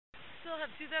have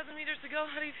 2,000 meters to go.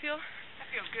 How do you feel? I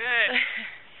feel good.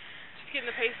 Just getting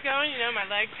the pace going, you know, my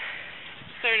legs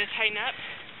starting to tighten up.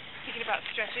 Thinking about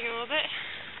stretching a little bit.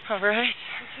 All right.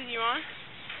 Continue on.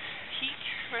 Heat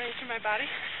running through my body.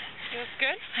 Feels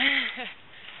good.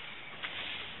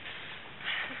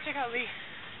 Let's check out Lee.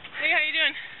 Lee, how you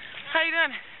doing? How you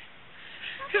doing?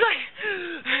 He's like,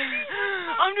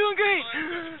 I'm doing great.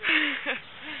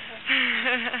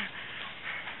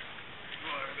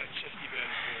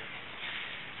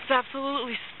 It's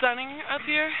absolutely stunning up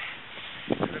here.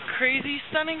 Crazy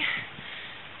stunning.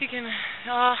 You can,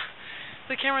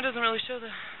 the camera doesn't really show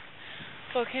the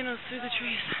volcanoes through the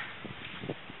trees.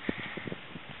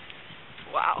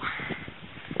 Wow.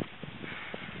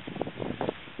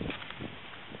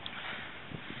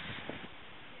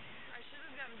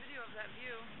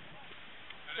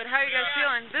 But how are you guys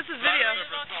feeling? This is video.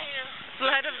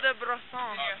 Slide of the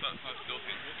Brosson.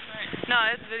 No,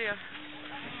 it's video.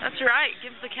 That's right.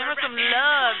 Give the camera some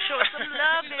love. Show us some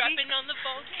love, baby. Rapping on the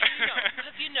volcano.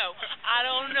 Because you know, I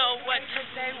don't know what to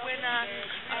say when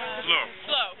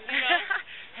slow. You know?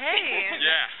 Hey.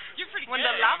 Yeah. You're pretty when good.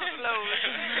 The lava flows.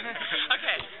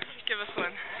 Okay, give us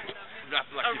one.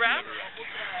 A rap?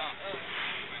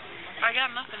 I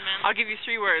got nothing, man. I'll give you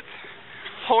 3 words.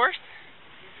 Horse,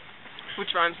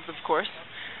 which rhymes with of course.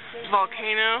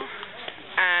 Volcano,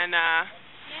 and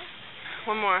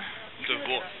one more.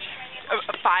 Divorce.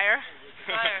 Fire.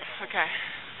 Fire. Okay.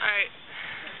 All right.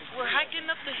 We're hiking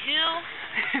up the hill,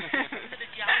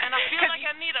 and I feel like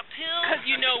I need a pill. Because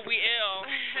you know we ill.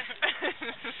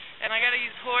 And I gotta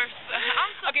use horse.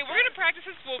 Okay, we're gonna practice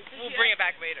this. We'll bring it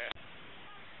back later.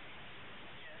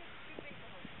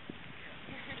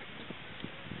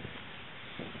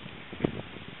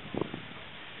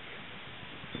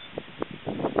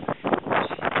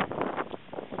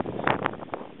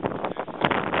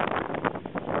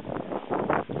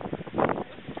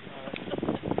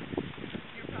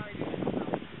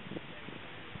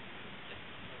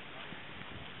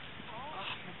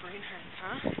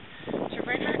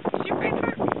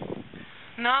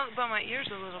 No, but my ears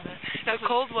a little bit. The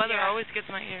cold weather always gets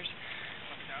my ears.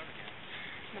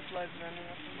 The blood's running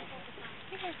up in my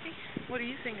head. What do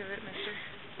you think of it, mister?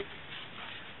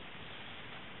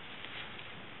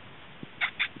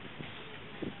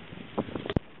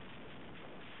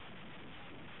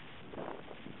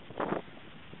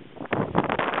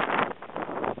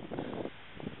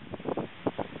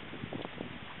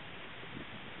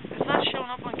 It's not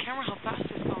showing up on camera how fast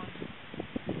it's going.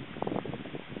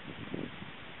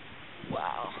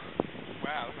 Wow.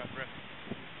 Wow, look at my breath.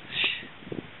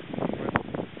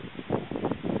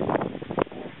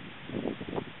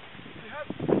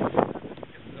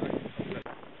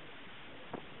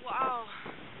 Wow.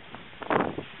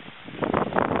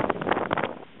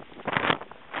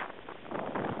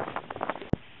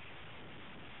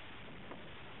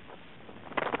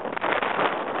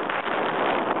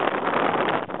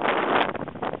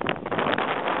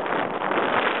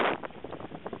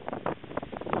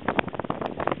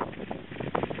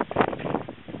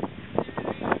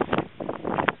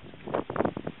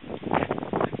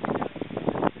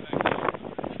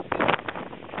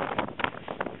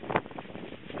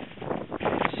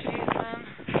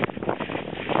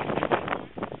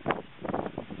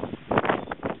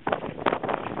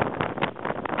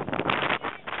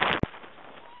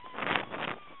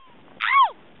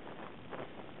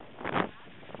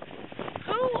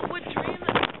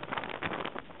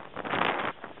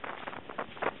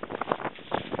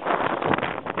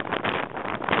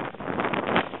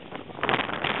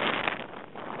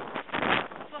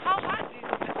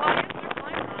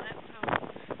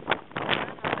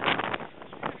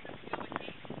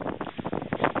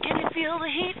 Feel the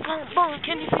heat, boom, boom.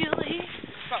 Can you feel the heat?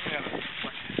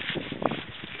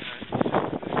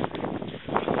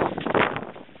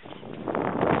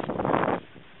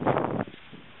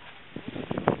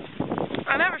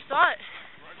 I never saw it.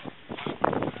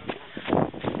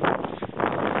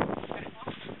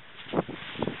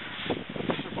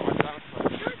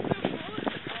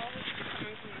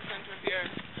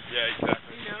 Yeah,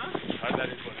 exactly. You know? That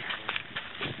is what it's doing.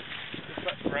 It's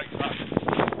that great touch.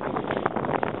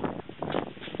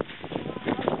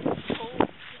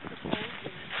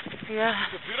 Yeah.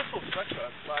 It's a beautiful structure.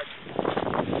 It's like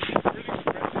really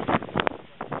expressive.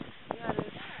 Yeah, it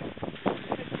is.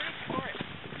 It's pretty short.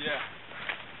 Yeah.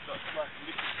 So it's like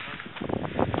liquid.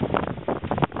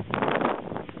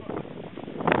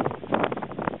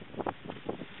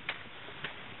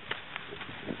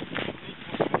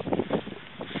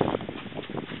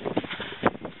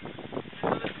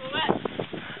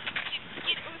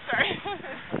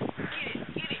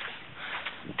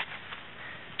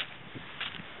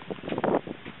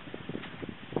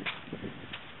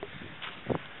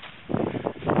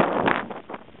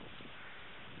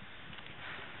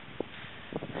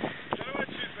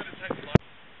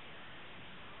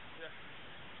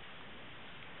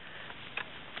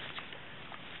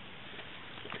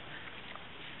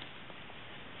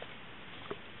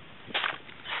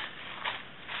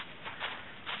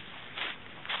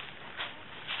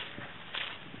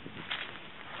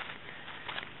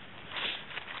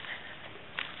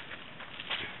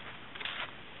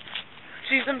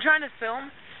 Jeez, I'm trying to film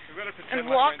We've got to pretend and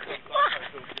like walk. we're in some sci-fi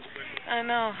film. I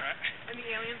know. And the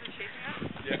aliens are chasing us?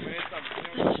 Yeah, we need some.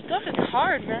 This stuff is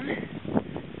hard, man.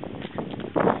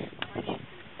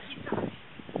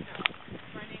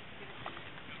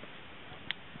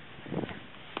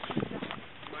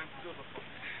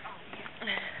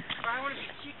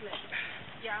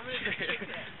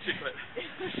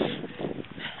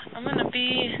 I'm gonna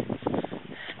be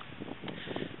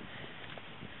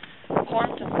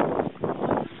quantum.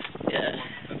 Yeah.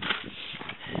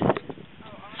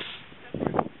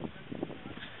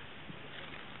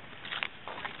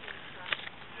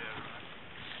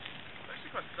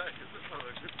 Actually quite sick. It looks like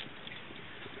a good thing.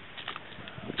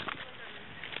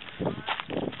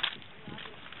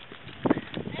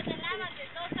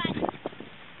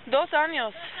 2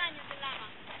 años. 2 años de lama.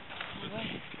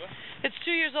 It's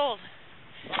 2 years old.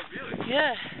 Oh, really?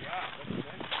 Yeah. Wow, that's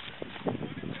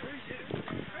amazing.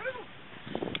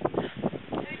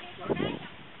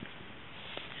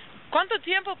 ¿Cuánto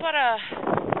tiempo para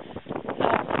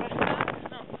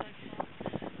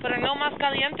para no más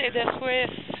caliente después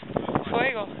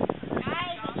fuego? Ahí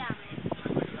se llama.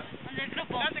 En el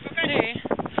grupo. Sí.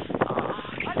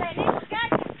 Hola, Inés, ¿qué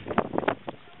haces?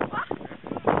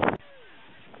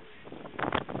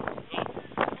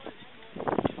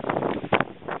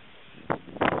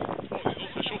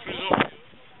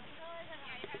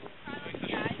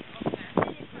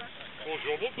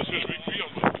 Bonjour, bon, parce que je lui